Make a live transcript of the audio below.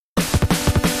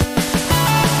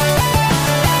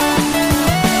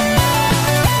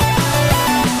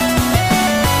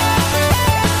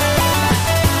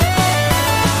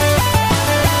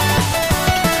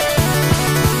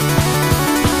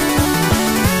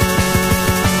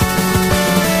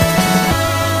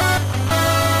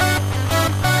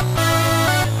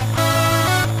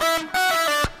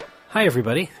Hi,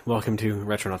 everybody. Welcome to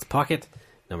Retronauts Pocket,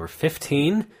 number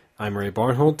 15. I'm Ray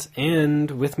Barnholt, and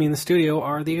with me in the studio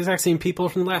are the exact same people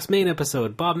from the last main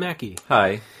episode, Bob Mackey.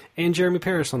 Hi. And Jeremy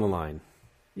Parrish on the line.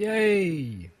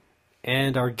 Yay!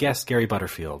 And our guest, Gary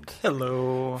Butterfield.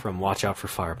 Hello. From Watch Out for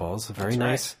Fireballs, a very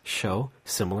nice show,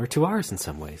 similar to ours in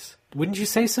some ways. Wouldn't you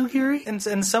say so, Gary? In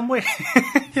some way,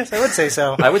 yes, I would say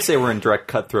so. I would say we're in direct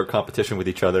cutthroat competition with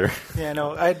each other. Yeah,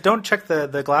 no, I don't check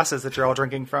the glasses that you're all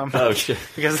drinking from. Oh, shit.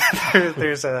 Because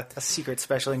there's a secret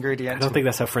special ingredient. I don't think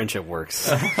that's how friendship works.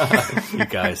 You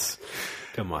guys.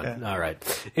 Come on. Yeah. All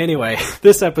right. Anyway,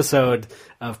 this episode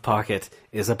of Pocket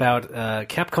is about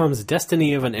Capcom's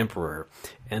Destiny of an Emperor.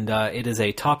 And it is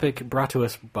a topic brought to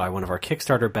us by one of our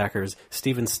Kickstarter backers,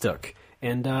 Steven Stook.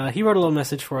 And he wrote a little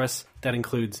message for us that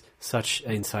includes such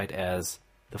insight as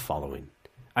the following.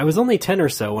 I was only 10 or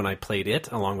so when I played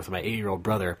it, along with my 8-year-old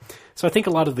brother, so I think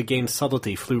a lot of the game's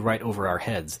subtlety flew right over our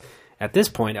heads. At this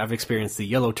point, I've experienced the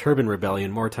Yellow Turban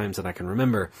Rebellion more times than I can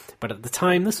remember, but at the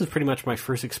time, this was pretty much my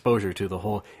first exposure to the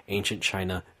whole ancient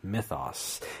China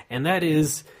mythos. And that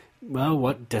is, well,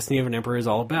 what Destiny of an Emperor is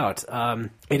all about.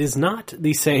 It is not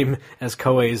the same as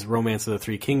Koei's Romance of the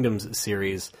Three Kingdoms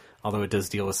series, although it does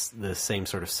deal with the same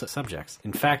sort of subjects.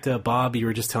 In fact, Bob, you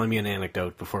were just telling me an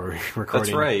anecdote before we were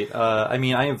recording. That's right.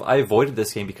 I avoided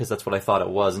this game because that's what I thought it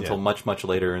was until much, much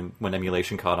later, and when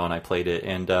emulation caught on, I played it.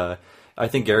 And I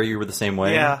think, Gary, you were the same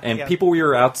way. Yeah. And people we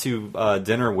were out to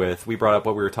dinner with, we brought up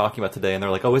what we were talking about today, and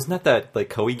they're like, oh, isn't that like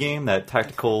Koei game, that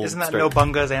tactical... Isn't that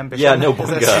Nobunga's Ambition? Yeah,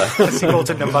 Nobunga. A sequel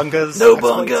to Nobunga's...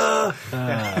 Nobunga!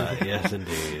 Yes,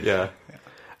 indeed. Yeah.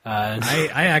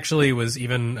 I actually was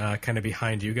even kind of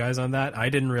behind you guys on that. I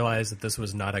didn't realize that this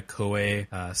was not a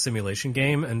Koei simulation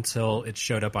game until it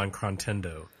showed up on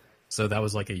Crontendo. So that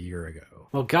was like a year ago.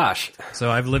 Well, gosh. So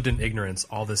I've lived in ignorance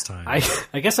all this time.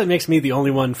 I guess that makes me the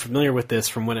only one familiar with this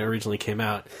from when it originally came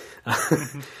out.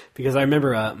 Because I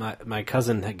remember my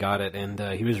cousin had got it, and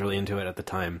he was really into it at the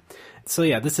time. So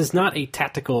yeah, this is not a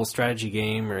tactical strategy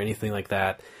game or anything like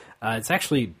that. It's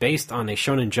actually based on a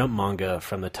Shonen Jump manga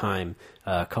from the time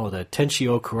called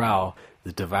Tenshio Kurao,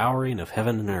 The Devouring of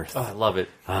Heaven and Earth. Oh, I love it.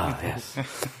 Ah, yes.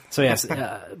 So yes,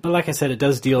 but like I said, it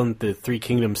does deal in the Three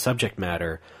Kingdoms subject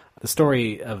matter. The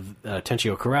story of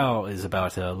Tenshio Kurao is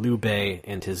about Liu Bei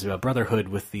and his brotherhood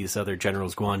with these other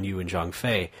generals Guan Yu and Zhang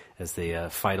Fei as they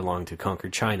fight along to conquer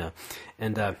China.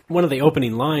 And one of the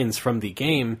opening lines from the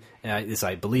game is,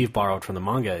 I believe, borrowed from the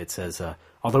manga. It says,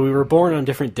 although we were born on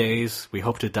different days, we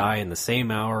hope to die in the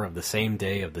same hour of the same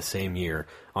day of the same year.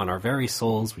 On our very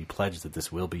souls, we pledge that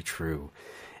this will be true.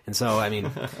 And so, I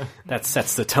mean, that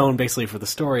sets the tone basically for the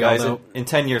story. Guys, although in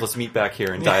 10 years, let's meet back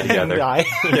here and die together. Die.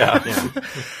 Yeah.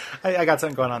 I got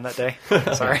something going on that day.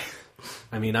 Sorry.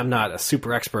 I mean, I'm not a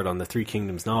super expert on the Three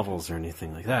Kingdoms novels or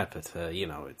anything like that, but,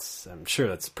 I'm sure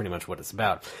that's pretty much what it's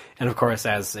about. And, of course,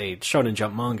 as a Shonen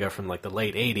Jump manga from, like, the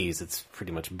late 80s, it's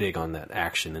pretty much big on that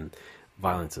action and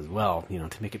violence as well,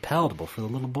 to make it palatable for the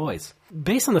little boys.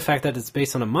 Based on the fact that it's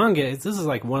based on a manga, this is,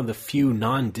 like, one of the few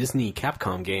non-Disney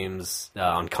Capcom games,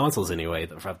 on consoles anyway,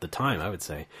 at the time, I would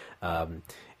say.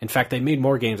 In fact, they made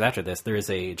more games after this. There is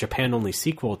a Japan-only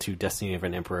sequel to Destiny of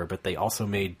an Emperor, but they also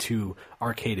made 2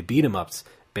 arcade beat-em-ups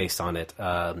based on it,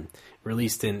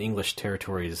 released in English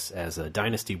territories as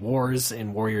Dynasty Wars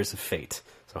and Warriors of Fate.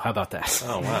 So how about that?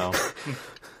 Oh, wow.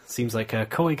 Seems like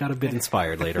Koei got a bit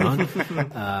inspired later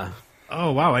on.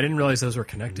 Oh, wow, I didn't realize those were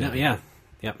connected. Yeah.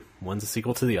 Yep. One's a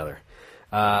sequel to the other.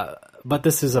 But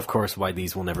this is, of course, why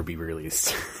these will never be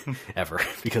released, ever,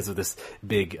 because of this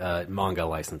big manga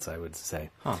license, I would say.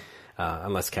 Huh.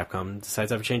 Unless Capcom decides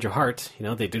to have a change of heart.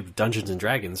 They did Dungeons &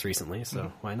 Dragons recently,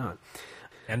 so why not?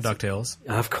 And DuckTales.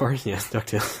 Of course, yes,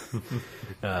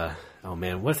 DuckTales. Oh,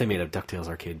 man, what if they made a DuckTales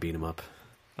arcade beat-em-up?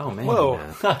 Oh, man. Whoa.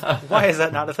 Why is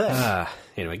that not a thing?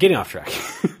 Anyway, getting off track.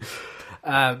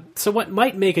 So what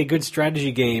might make a good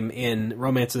strategy game in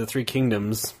Romance of the Three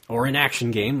Kingdoms, or an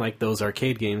action game like those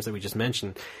arcade games that we just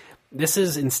mentioned, this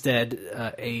is instead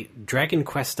a Dragon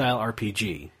Quest-style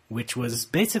RPG, which was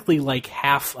basically like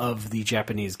half of the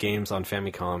Japanese games on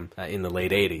Famicom in the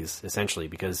late 80s, essentially,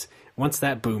 because once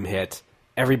that boom hit,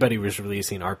 everybody was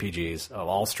releasing RPGs of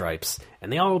all stripes,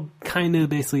 and they all kind of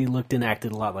basically looked and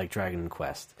acted a lot like Dragon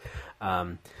Quest.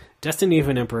 Destiny of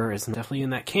an Emperor is definitely in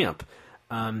that camp.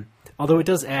 Although it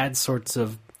does add sorts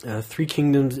of Three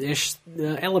Kingdoms-ish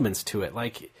elements to it.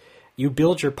 Like, you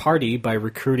build your party by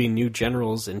recruiting new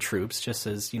generals and troops, just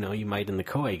as, you might in the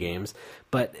Koei games.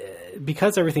 But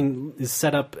because everything is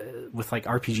set up with, like,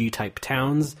 RPG-type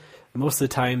towns, most of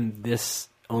the time this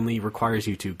only requires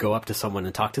you to go up to someone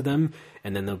and talk to them,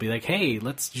 and then they'll be like, hey,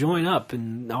 let's join up,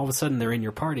 and all of a sudden they're in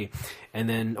your party. And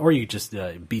then, or you just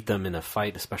beat them in a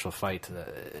fight, a special fight,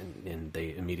 and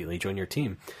they immediately join your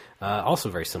team. Also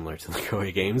very similar to the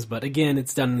Koei games, but again,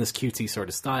 it's done in this cutesy sort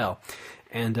of style.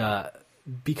 And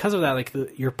because of that, like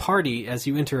your party, as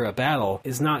you enter a battle,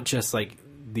 is not just like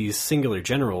these singular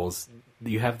generals.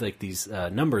 You have like these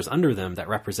numbers under them that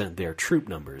represent their troop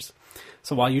numbers.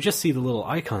 So while you just see the little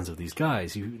icons of these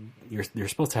guys, you're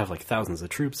supposed to have like thousands of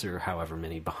troops or however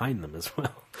many behind them as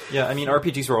well. Yeah, I mean,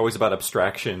 RPGs were always about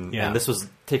abstraction, and this was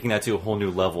taking that to a whole new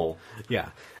level. Yeah.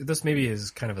 This maybe is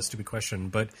kind of a stupid question,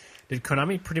 but did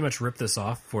Konami pretty much rip this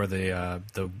off for the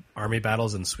army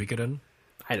battles in Suikoden?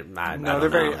 No, they're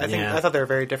very. I thought they were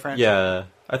very different. Yeah,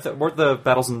 weren't the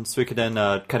battles in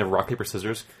Suikoden kind of rock paper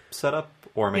scissors setup,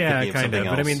 or am I thinking of something else?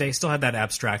 But I mean, they still had that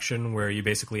abstraction where you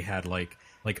basically had like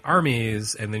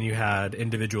armies, and then you had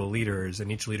individual leaders, and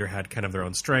each leader had kind of their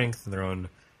own strength and their own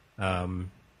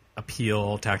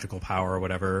appeal, tactical power, or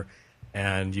whatever,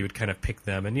 and you would kind of pick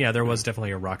them. And yeah, there was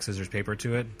definitely a rock scissors paper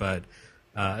to it, but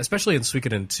especially in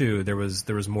Suikoden 2, there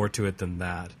was more to it than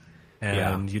that.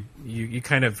 And you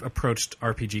kind of approached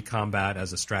RPG combat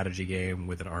as a strategy game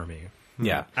with an army.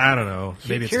 Yeah, I don't know.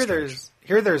 Maybe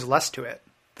there's less to it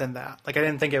than that. Like, I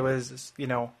didn't think it was,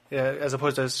 as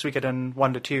opposed to Suikoden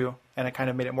 1 to 2, and it kind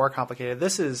of made it more complicated.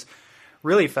 This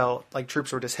really felt like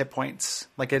troops were just hit points.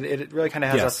 Like it really kind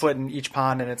of has a foot in each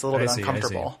pawn, and it's a little bit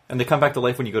uncomfortable. And they come back to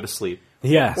life when you go to sleep.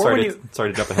 Yeah. Sorry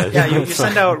to jump ahead. Yeah, you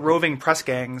send out roving press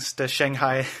gangs to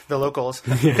Shanghai the locals.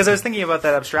 Because I was thinking about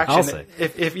that abstraction.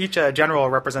 If each general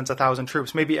represents 1,000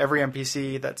 troops, maybe every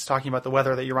NPC that's talking about the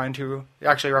weather that you run into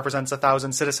actually represents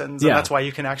 1,000 citizens, and that's why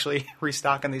you can actually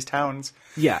restock in these towns.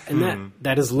 Yeah, and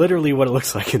that is literally what it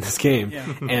looks like in this game. Yeah.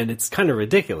 And it's kind of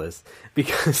ridiculous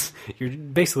because you're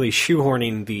basically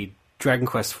shoehorning the Dragon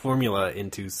Quest formula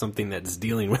into something that's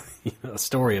dealing with a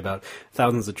story about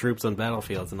thousands of troops on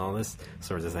battlefields and all this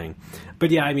sort of thing. But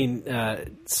yeah, I mean,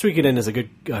 Suikoden is a good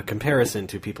comparison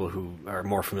to people who are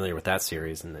more familiar with that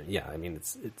series. And yeah, I mean,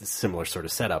 it's a similar sort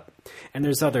of setup. And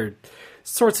there's other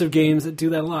sorts of games that do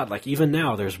that a lot. Like even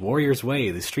now, there's Warrior's Way,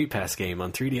 the Street Pass game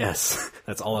on 3DS.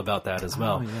 That's all about that as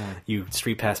well. Yeah. You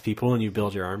street pass people and you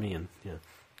build your army and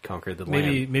conquer the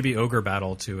land. Maybe ogre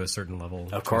battle to a certain level,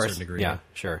 of course, to a certain degree. Yeah,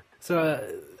 sure. So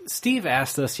Steve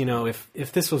asked us,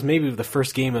 if this was maybe the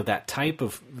first game of that type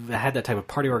that had that type of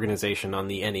party organization on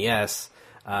the NES.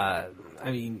 I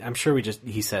mean, I'm sure we just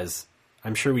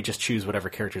choose whatever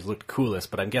characters looked coolest,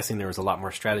 but I'm guessing there was a lot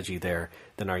more strategy there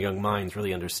than our young minds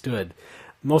really understood.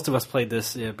 Most of us played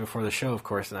this before the show, of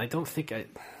course, and I don't think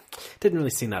it didn't really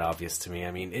seem that obvious to me.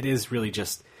 I mean, it is really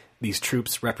just these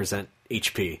troops represent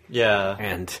HP. Yeah.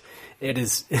 And it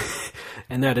is,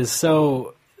 and that is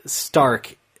so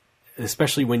stark,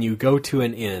 especially when you go to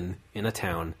an inn in a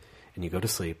town and you go to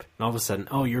sleep, and all of a sudden,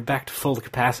 you're back to full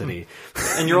capacity.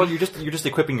 And you're just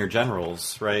equipping your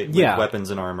generals, right? With weapons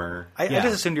and armor. I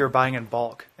just assumed you were buying in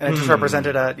bulk, and it just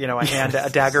represented a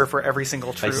dagger for every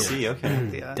single troop. I see.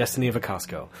 Okay. Destiny of a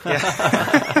Costco.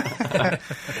 Yeah.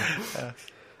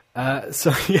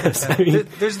 So yes, I mean,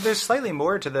 there's slightly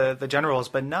more to the generals,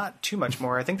 but not too much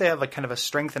more. I think they have like kind of a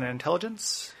strength and an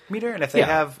intelligence meter, and if they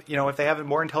have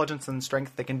more intelligence than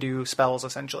strength, they can do spells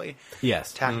essentially.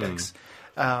 Yes, tactics.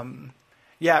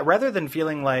 Rather than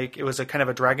feeling like it was a kind of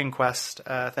a Dragon Quest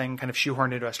thing, kind of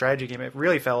shoehorned into a strategy game, it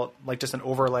really felt like just an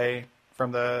overlay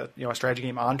from the a strategy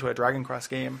game onto a Dragon Quest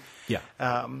game. Yeah,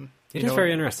 it is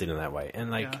very interesting in that way,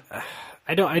 and like.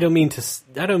 I don't mean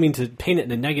to paint it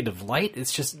in a negative light.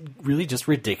 It's just really just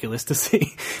ridiculous to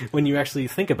see when you actually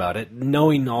think about it.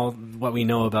 Knowing all what we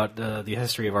know about the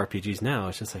history of RPGs now,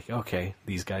 it's just like, okay,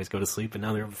 these guys go to sleep and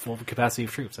now they're full capacity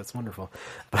of troops. That's wonderful.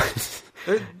 But,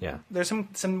 there's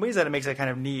some ways that it makes it kind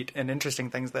of neat and interesting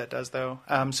things that it does though.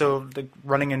 So the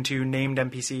running into named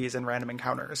NPCs and random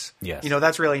encounters. Yes,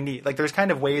 that's really neat. Like there's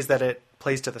kind of ways that it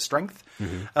plays to the strength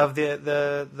of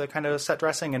the kind of set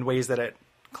dressing and ways that it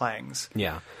clangs.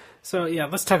 Yeah. So,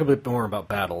 let's talk a bit more about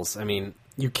battles. I mean,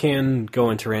 you can go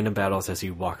into random battles as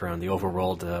you walk around the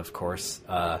overworld, of course.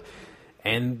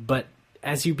 But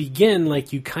as you begin,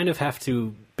 like, you kind of have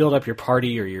to build up your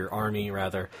party, or your army,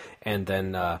 rather, and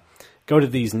then go to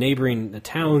these neighboring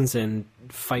towns and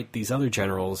fight these other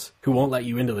generals who won't let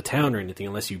you into the town or anything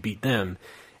unless you beat them.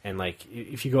 And, like,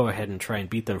 if you go ahead and try and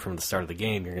beat them from the start of the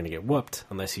game, you're going to get whooped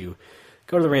unless you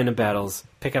go to the random battles,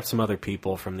 pick up some other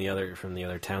people from the other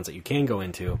towns that you can go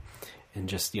into, and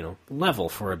just level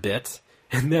for a bit,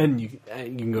 and then you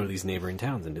can go to these neighboring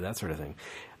towns and do that sort of thing.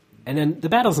 And then the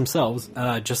battles themselves,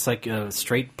 just like a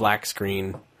straight black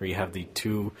screen where you have the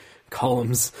two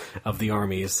columns of the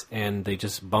armies, and they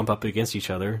just bump up against each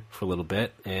other for a little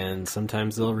bit, and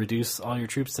sometimes they'll reduce all your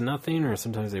troops to nothing, or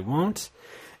sometimes they won't.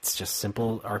 It's just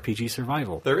simple RPG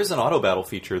survival. There is an auto battle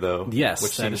feature, though. Yes,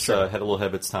 which seems had a little ahead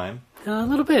of its time. A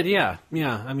little bit, yeah.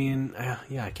 I mean,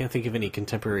 I can't think of any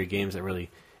contemporary games that really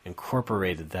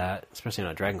incorporated that, especially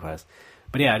not Dragon Quest.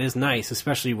 But yeah, it is nice,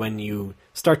 especially when you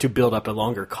start to build up a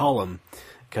longer column,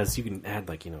 because you can add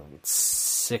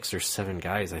 6 or 7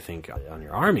 guys, I think, on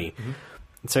your army. Mm-hmm.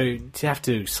 So you have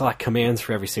to select commands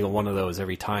for every single one of those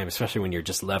every time, especially when you're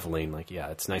just leveling.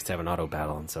 It's nice to have an auto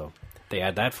battle, and so they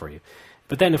add that for you.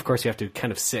 But then, of course, you have to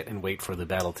kind of sit and wait for the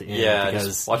battle to end. Yeah, because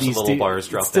just watch the little bars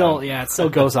drop down. Yeah, it still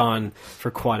goes on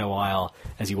for quite a while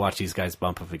as you watch these guys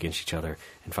bump up against each other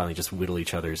and finally just whittle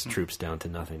each other's troops down to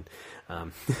nothing.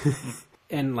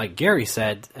 And like Gary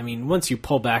said, I mean, once you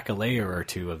pull back a layer or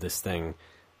two of this thing,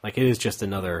 it is just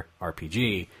another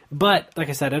RPG. But, like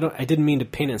I said, I didn't mean to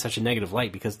paint it in such a negative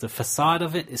light, because the facade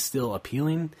of it is still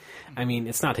appealing. I mean,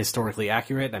 it's not historically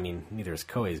accurate. I mean, neither is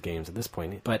Koei's games at this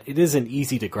point. But it is an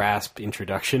easy-to-grasp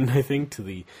introduction, I think, to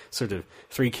the sort of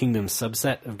Three Kingdoms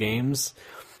subset of games.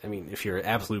 I mean, if you're an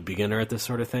absolute beginner at this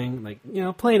sort of thing,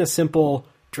 playing a simple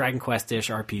Dragon Quest-ish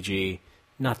RPG,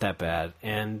 not that bad.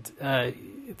 And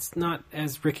it's not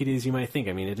as rickety as you might think.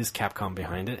 I mean, it is Capcom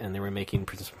behind it, and they were making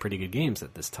some pretty good games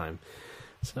at this time.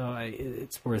 So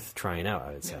it's worth trying out,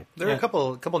 I would say. Yeah. There are a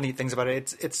couple neat things about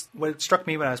it. It's what struck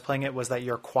me when I was playing it was that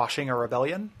you're quashing a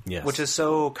rebellion, which is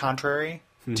so contrary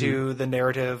to the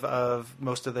narrative of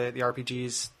most of the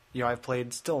RPGs I've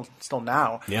played still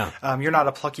now. Yeah. You're not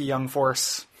a plucky young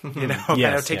force, kind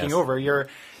of taking over. You're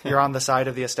on the side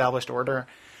of the established order.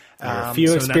 So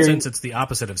in that sense, it's the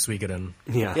opposite of Suikoden.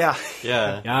 Yeah.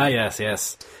 Yes.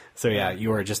 So Yeah.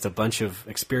 you are just a bunch of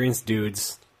experienced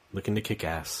dudes looking to kick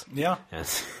ass. Yeah.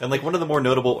 Yes. And like one of the more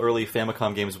notable early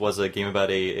Famicom games was a game about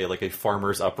a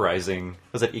farmer's uprising.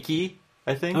 Was that Iki?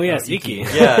 I think. Oh yes, Iki.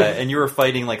 Yeah, and you were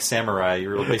fighting like samurai. You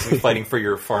were basically fighting for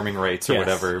your farming rights or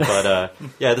whatever. But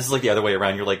yeah, this is like the other way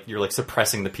around. You're like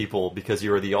suppressing the people because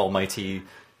you are the almighty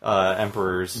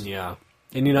emperors. Yeah,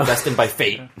 and you know, destined by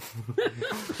fate.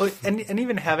 Well, and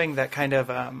even having that kind of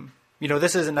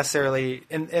this isn't necessarily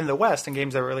in the West, in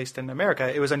games that were released in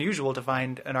America, it was unusual to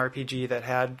find an RPG that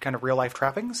had kind of real life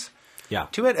trappings. Yeah.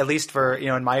 To it, at least for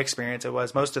in my experience, it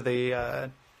was most of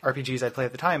the RPGs I played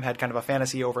at the time had kind of a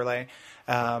fantasy overlay.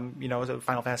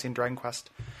 Final Fantasy and Dragon Quest,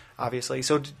 obviously.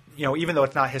 So even though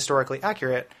it's not historically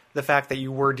accurate, the fact that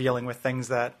you were dealing with things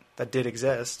that did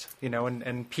exist,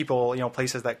 and people,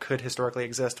 places that could historically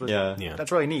exist,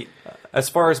 that's really neat. As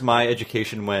far as my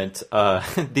education went,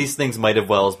 these things might have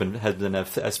been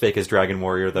as fake as Dragon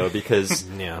Warrior, though, because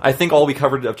I think all we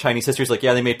covered of Chinese history is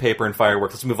they made paper and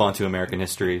fireworks. Let's move on to American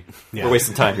history. Yeah. We're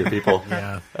wasting time here, people.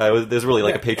 There's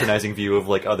really a patronizing view of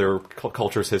other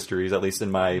cultures' histories, at least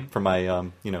from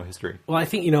my history. Well, I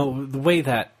think the way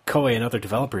that Koei and other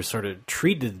developers sort of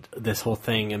treated this whole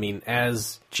thing, I mean,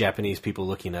 as Japanese people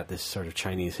looking at this sort of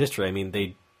Chinese history, I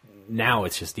mean, now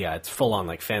it's just, it's full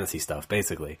on fantasy stuff,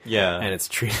 basically. Yeah. And it's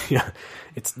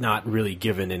it's not really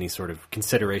given any sort of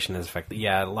consideration as the fact that,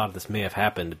 a lot of this may have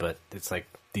happened, but it's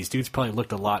these dudes probably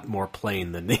looked a lot more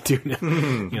plain than they do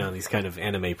now. These kind of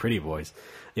anime pretty boys.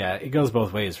 Yeah, it goes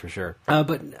both ways for sure.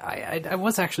 But I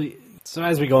was actually, so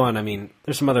as we go on, I mean,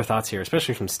 there's some other thoughts here,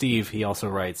 especially from Steve. He also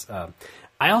writes,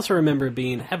 I also remember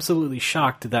being absolutely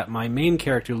shocked that my main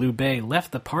character, Liu Bei,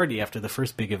 left the party after the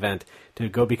first big event to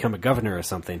go become a governor or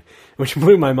something, which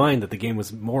blew my mind that the game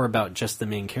was more about just the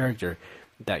main character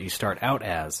that you start out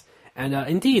as. And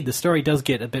indeed, the story does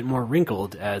get a bit more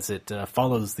wrinkled as it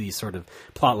follows the sort of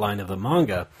plot line of the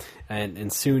manga.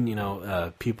 And soon,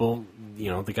 people,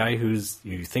 the guy who's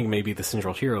you think maybe the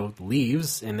central hero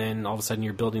leaves, and then all of a sudden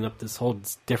you're building up this whole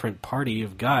different party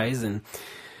of guys, and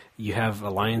you have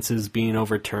alliances being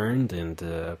overturned and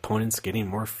opponents getting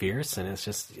more fierce, and it's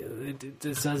just it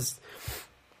does.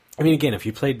 I mean, again, if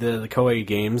you played the Koei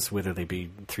games, whether they be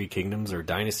Three Kingdoms or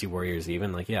Dynasty Warriors,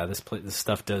 even this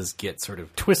stuff does get sort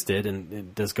of twisted and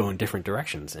it does go in different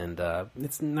directions, and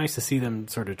it's nice to see them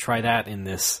sort of try that in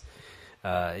this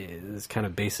kind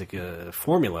of basic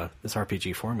formula, this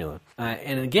RPG formula.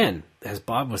 And again, as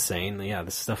Bob was saying,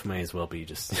 this stuff may as well be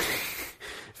just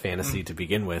fantasy to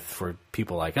begin with for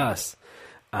people like us,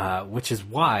 which is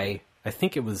why I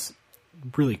think it was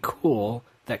really cool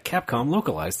that Capcom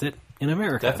localized it in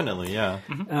America. Definitely, yeah.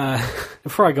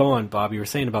 Before I go on, Bob, you were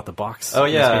saying about the box. Oh,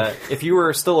 yeah. If you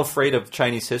were still afraid of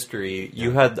Chinese history, you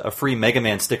had a free Mega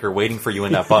Man sticker waiting for you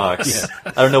in that box.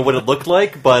 I don't know what it looked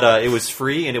like, but it was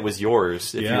free and it was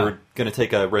yours if you were going to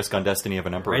take a risk on Destiny of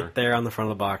an Emperor. Right there on the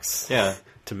front of the box. Yeah.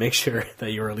 to make sure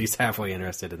that you were at least halfway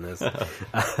interested in this.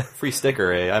 Free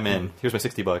sticker, eh? I'm in. Here's my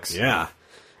 $60. Yeah.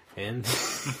 And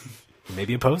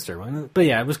maybe a poster. But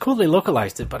yeah, it was cool they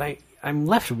localized it, but I'm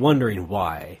left wondering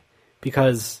why.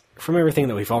 Because from everything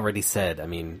that we've already said, I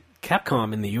mean,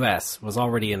 Capcom in the US was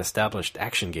already an established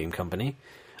action game company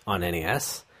on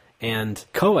NES, and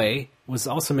Koei was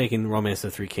also making Romance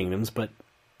of the Three Kingdoms, but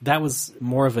that was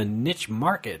more of a niche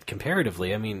market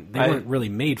comparatively. I mean, they weren't really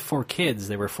made for kids;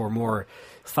 they were for more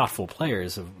thoughtful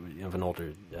players of an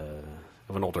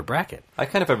older bracket. I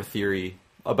kind of have a theory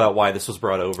about why this was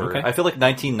brought over. Okay. I feel like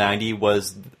 1990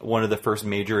 was one of the first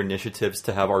major initiatives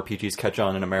to have RPGs catch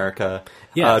on in America.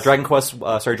 Yes. Dragon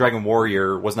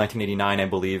Warrior was 1989, I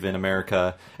believe, in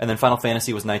America, and then Final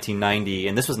Fantasy was 1990,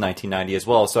 and this was 1990 as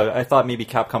well. So I thought maybe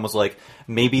Capcom was like,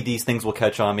 maybe these things will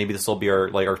catch on, maybe this will be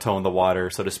our toe in the water,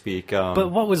 so to speak.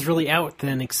 But what was really out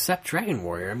then except Dragon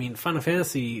Warrior? I mean, Final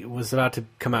Fantasy was about to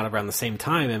come out around the same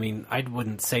time. I mean, I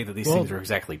wouldn't say that these things were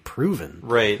exactly proven.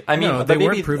 Right. I mean, no, they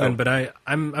weren't proven, but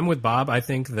I'm with Bob. I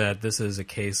think that this is a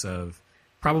case of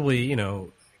probably,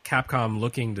 Capcom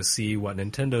looking to see what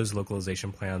Nintendo's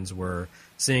localization plans were,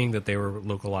 seeing that they were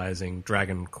localizing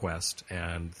Dragon Quest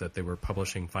and that they were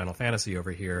publishing Final Fantasy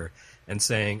over here, and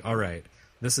saying, all right,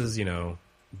 this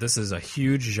is a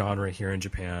huge genre here in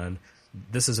Japan.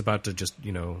 This is about to just,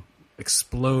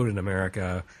 explode in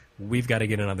America. We've got to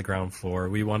get in on the ground floor.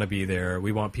 We want to be there.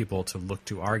 We want people to look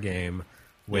to our game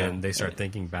when they start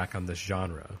thinking back on this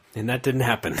genre. And that didn't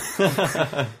happen.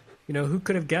 Who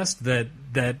could have guessed that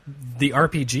the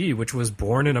RPG, which was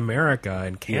born in America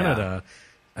and Canada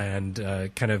and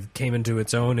kind of came into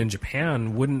its own in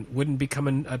Japan, wouldn't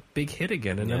become a big hit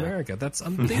again in America? That's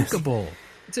unthinkable.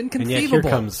 It's inconceivable. And yet here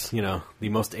comes, the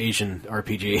most Asian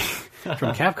RPG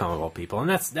from Capcom of all people. And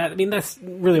that's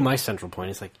really my central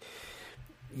point. It's like,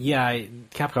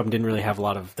 Capcom didn't really have a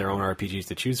lot of their own RPGs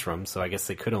to choose from, so I guess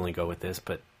they could only go with this,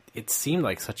 but it seemed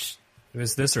like such... It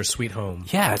was this or Sweet Home.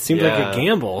 Yeah, it seemed like a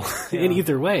gamble in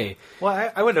either way.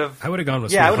 Well, I would have... I would have gone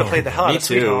with Sweet Home. Yeah, I would have played the hell out of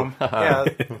Sweet too. Home. Yeah,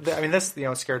 I mean, this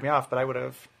scared me off, but I would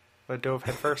have dove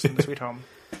head first into Sweet Home.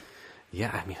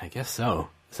 Yeah, I mean, I guess so.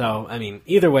 So, I mean,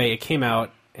 either way, it came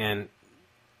out, and,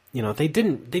 they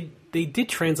did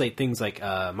translate things like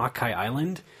Makai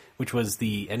Island, which was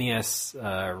the NES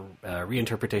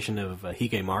reinterpretation of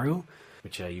Higemaru,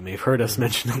 which you may have heard us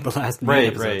mention on the last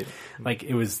episode. Right. Like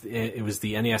it was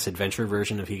the NES adventure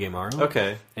version of Higemaru.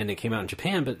 Okay. And it came out in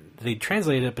Japan, but they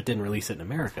translated it but didn't release it in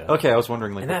America. Okay, I was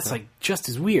wondering and that's like just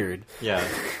as weird. Yeah.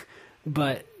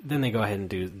 But then they go ahead and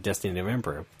do Destiny of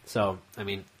Emperor. So, I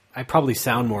mean, I probably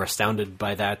sound more astounded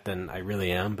by that than I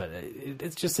really am, but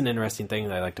it's just an interesting thing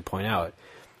that I like to point out,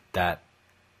 that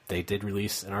they did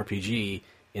release an RPG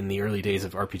in the early days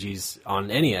of RPGs on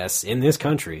NES in this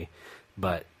country,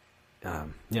 but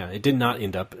it did not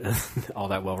end up all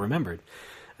that well remembered.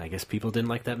 I guess people didn't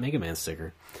like that Mega Man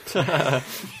sticker. But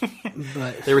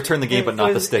they returned the game, but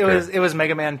not the sticker. It was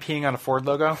Mega Man peeing on a Ford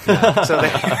logo. So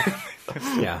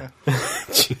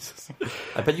Jesus.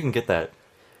 I bet you can get that.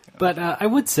 But I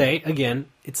would say, again,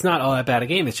 it's not all that bad a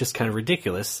game. It's just kind of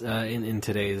ridiculous in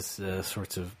today's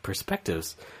sorts of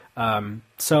perspectives.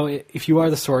 So if you are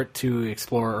the sort to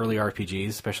explore early RPGs,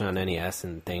 especially on NES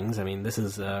and things, I mean, this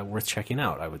is worth checking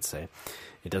out, I would say.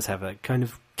 It does have a kind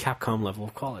of Capcom level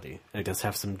of quality. It does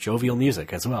have some jovial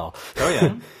music as well. Oh,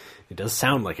 yeah. It does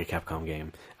sound like a Capcom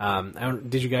game.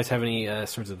 Did you guys have any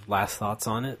sorts of last thoughts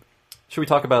on it? Should we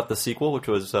talk about the sequel, which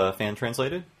was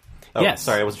fan-translated? Oh, yes.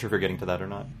 Sorry, I wasn't sure if you were getting to that or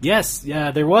not. Yes,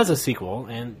 there was a sequel,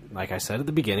 and like I said at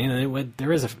the beginning,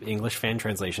 there is an English fan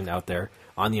translation out there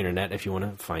on the internet if you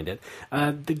want to find it.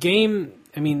 The game,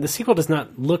 I mean, the sequel does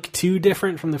not look too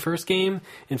different from the first game.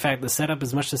 In fact, the setup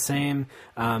is much the same,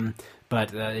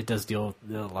 but it does deal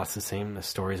with lots of the same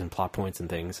stories and plot points and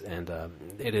things, and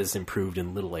it is improved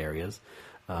in little areas.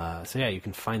 So yeah, you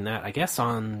can find that, I guess,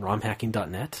 on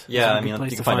romhacking.net. Yeah, I mean,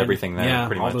 you can find everything there, yeah,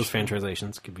 pretty all much. those fan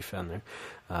translations could be found there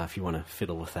if you want to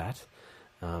fiddle with that.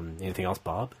 Anything else,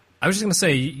 Bob? I was just going to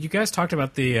say, you guys talked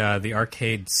about the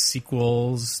arcade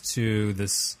sequels to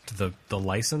the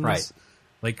license, right?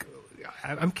 Like,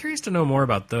 I'm curious to know more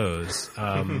about those.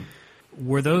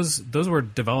 Were those were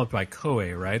developed by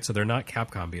Koei, right? So they're not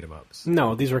Capcom beat 'em ups.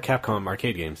 No, these were Capcom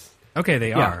arcade games. Okay,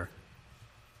 they are.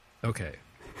 Okay.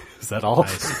 Is that all?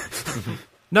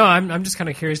 No, I'm just kind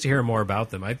of curious to hear more about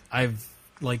them. I've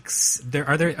like,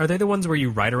 are they the ones where you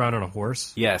ride around on a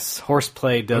horse? Yes,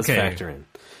 horseplay does factor in.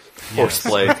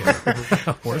 Horseplay.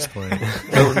 Horseplay.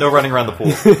 No running around the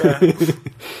pool.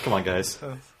 Come on, guys.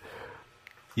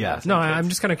 Yeah. No, I'm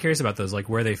just kind of curious about those, like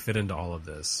where they fit into all of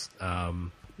this.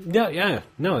 Yeah.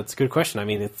 No, it's a good question. I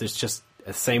mean, there's just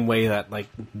the same way that like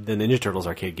the Ninja Turtles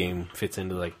arcade game fits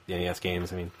into like the NES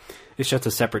games. I mean, it's just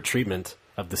a separate treatment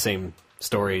of the same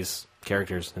stories,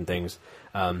 characters, and things.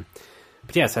 But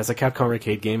yes, as a Capcom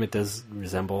arcade game, it does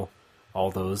resemble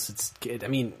all those. It's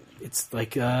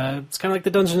like it's kind of like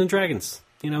the Dungeons and Dragons.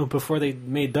 Before they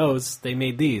made those, they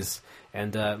made these,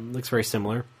 and looks very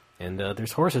similar. And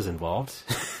there's horses involved,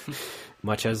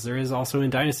 much as there is also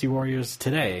in Dynasty Warriors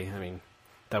today. I mean,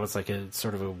 that was like a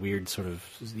sort of a weird, sort of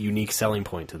unique selling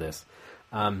point to this.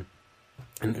 And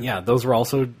yeah, those were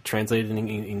also translated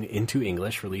into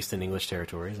English, released in English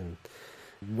territories. And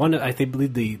one, I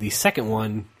believe the second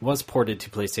one was ported to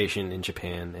PlayStation in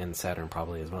Japan and Saturn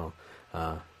probably as well.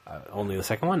 Only the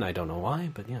second one, I don't know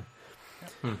why, but yeah.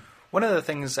 One of the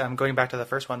things, going back to the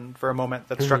first one for a moment,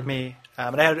 that struck me,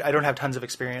 and I don't have tons of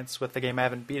experience with the game, I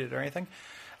haven't beat it or anything,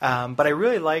 but I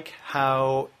really like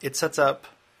how it sets up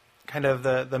kind of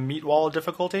the meat wall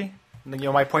difficulty.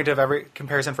 My point of every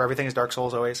comparison for everything is Dark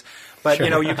Souls always, but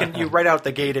sure. You right out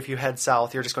the gate, if you head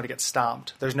south, you're just going to get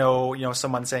stomped. There's no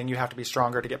someone saying you have to be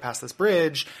stronger to get past this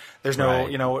bridge. There's no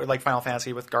like Final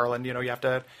Fantasy with Garland, you have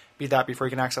to beat that before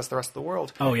you can access the rest of the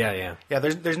world. Oh yeah.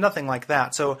 There's nothing like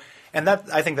that. So, and that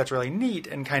I think that's really neat,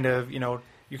 and kind of you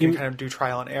can kind of do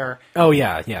trial and error. Oh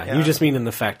yeah. You just mean in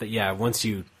the fact that once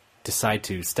you decide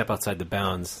to step outside the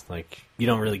bounds, like you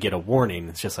don't really get a warning.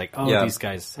 It's just like, these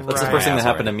guys. That's the first thing that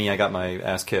happened to me. I got my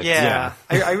ass kicked. Yeah.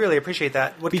 I really appreciate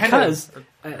that.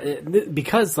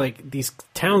 Because like these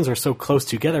towns are so close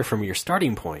together from your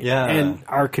starting point. Yeah. And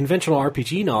our conventional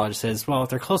RPG knowledge says, well, if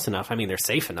they're close enough, I mean, they're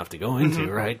safe enough to go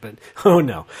into, right? But oh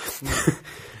no,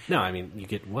 no, I mean, you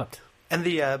get whooped. And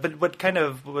but what kind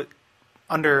of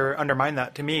undermined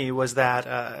that to me was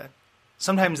that.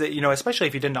 Sometimes, especially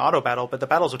if you did an auto battle, but the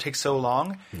battles would take so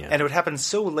long, and it would happen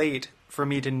so late for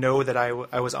me to know that I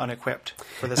was unequipped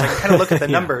for this. I can kind of look at the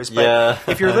numbers, but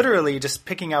if you're literally just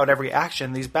picking out every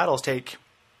action, these battles take,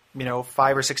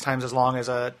 5 or 6 times as long as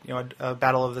a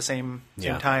battle of the same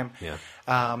time.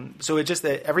 Yeah. So it just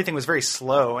that everything was very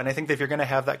slow, and I think that if you're going to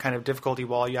have that kind of difficulty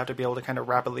wall, you have to be able to kind of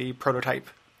rapidly prototype.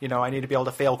 I need to be able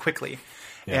to fail quickly,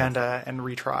 and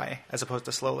retry as opposed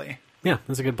to slowly. Yeah,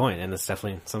 that's a good point, and it's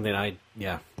definitely something I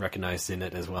recognized in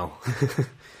it as well.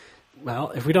 Well,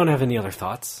 if we don't have any other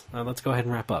thoughts, let's go ahead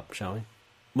and wrap up, shall we?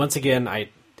 Once again, I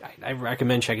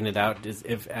recommend checking it out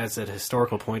as a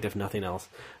historical point, if nothing else.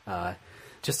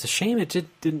 Just a shame it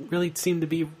didn't really seem to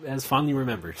be as fondly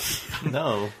remembered.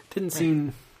 No. Didn't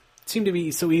seem to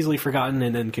be so easily forgotten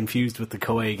and then confused with the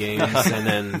Koei games, and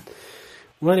then...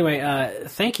 Well, anyway,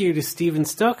 thank you to Steven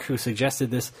Stuck, who suggested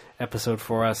this episode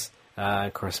for us.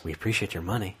 Of course, we appreciate your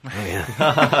money. Oh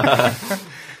yeah.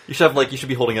 You should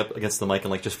be holding up against the mic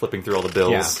and just flipping through all the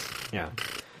bills. Yeah.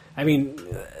 I mean,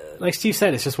 like Steve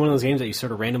said, it's just one of those games that you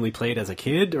sort of randomly played as a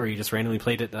kid, or you just randomly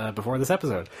played it before this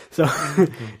episode. So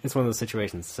it's one of those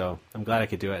situations. So I'm glad I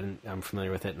could do it, and I'm familiar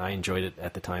with it, and I enjoyed it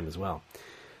at the time as well.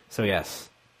 So yes,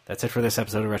 that's it for this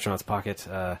episode of Retronauts Pocket.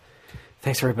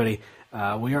 Thanks everybody.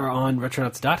 We are on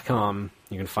Retronauts.com.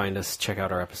 You can find us, check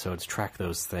out our episodes, track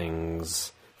those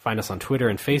things. Find us on Twitter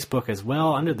and Facebook as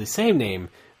well under the same name,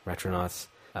 Retronauts.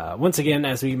 Once again,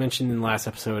 as we mentioned in the last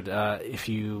episode, if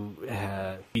you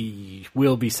we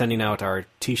will be sending out our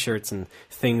T-shirts and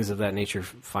things of that nature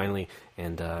finally,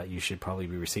 and you should probably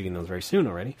be receiving those very soon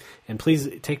already. And please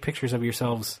take pictures of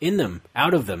yourselves in them,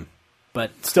 out of them,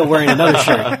 but still wearing another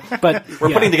shirt. But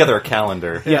we're putting together a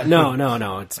calendar. Yeah,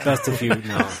 no. It's best if you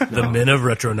know. The Men of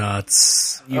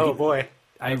Retronauts. Oh boy,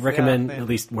 I recommend at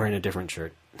least wearing a different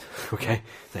shirt. Okay,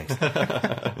 thanks.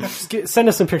 Send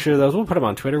us some pictures of those. We'll put them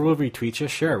on Twitter. We'll retweet you.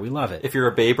 Sure, we love it. If you're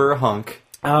a babe or a hunk.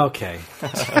 Okay.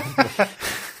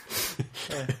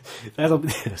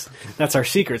 That's our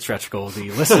secret stretch goal,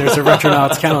 the listeners of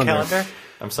Retronauts calendar.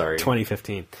 I'm sorry.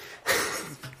 2015.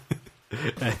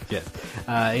 Yeah.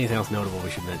 Anything else notable we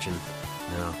should mention?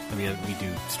 No. I mean, we do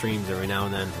streams every now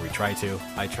and then. We try to.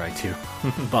 I try to.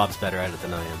 Bob's better at it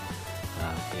than I am.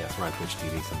 Yes, we're on Twitch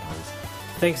TV sometimes.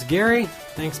 Thanks, Gary.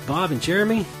 Thanks, Bob and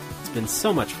Jeremy. It's been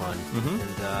so much fun. Mm-hmm.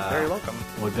 And, very welcome.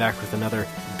 We'll be back with another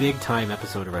big-time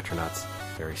episode of Retronauts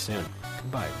very soon.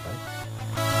 Goodbye, everybody.